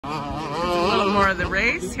little more of the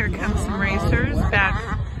race. Here comes some racers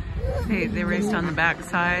back. They raced on the back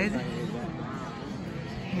side.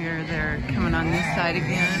 Here they're coming on this side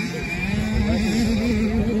again.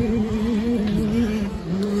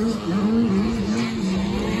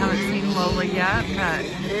 I haven't seen Lola yet, but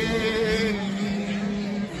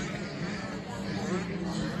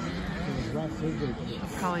she'll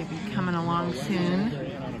probably be coming along soon.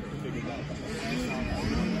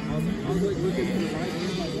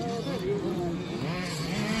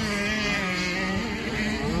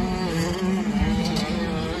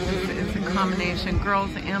 It's a combination,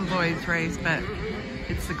 girls and boys race, but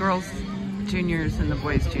it's the girls juniors and the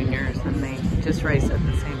boys juniors, and they just race at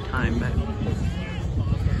the same time. But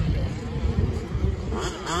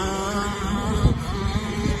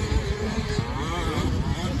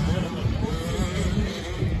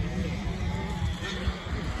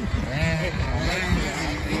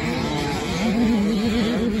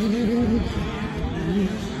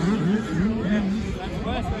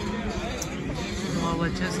Lola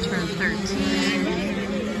just turned 13.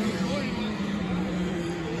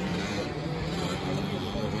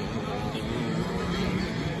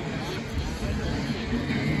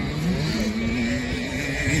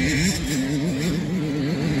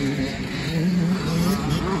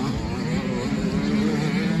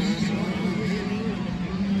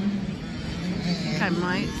 I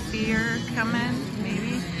might see her coming,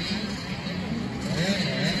 maybe.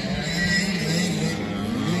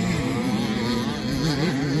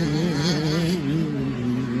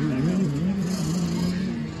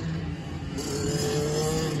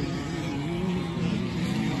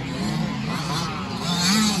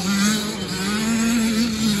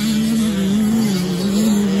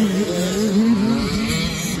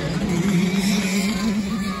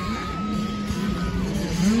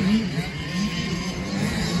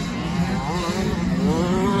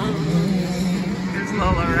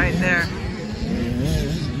 Lola right there.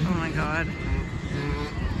 Oh my God.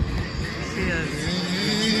 She is.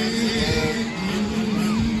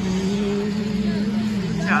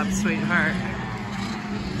 Good job, sweetheart.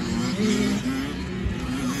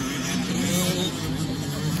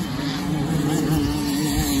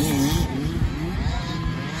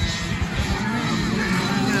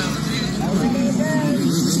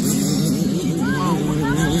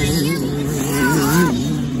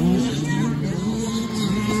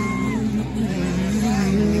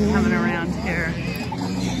 Coming around here.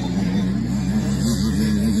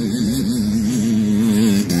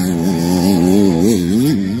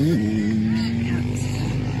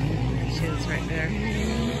 She is right there.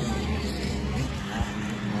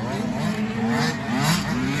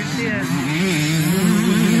 Here she is.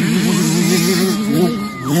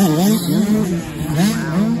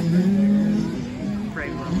 Wow.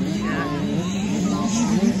 Brave woman, yeah.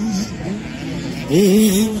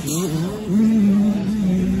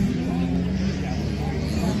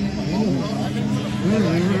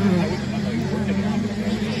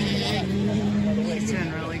 She's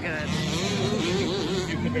doing really good.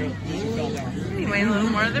 Anyway, a little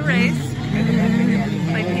more of the race.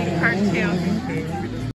 Play pink card too.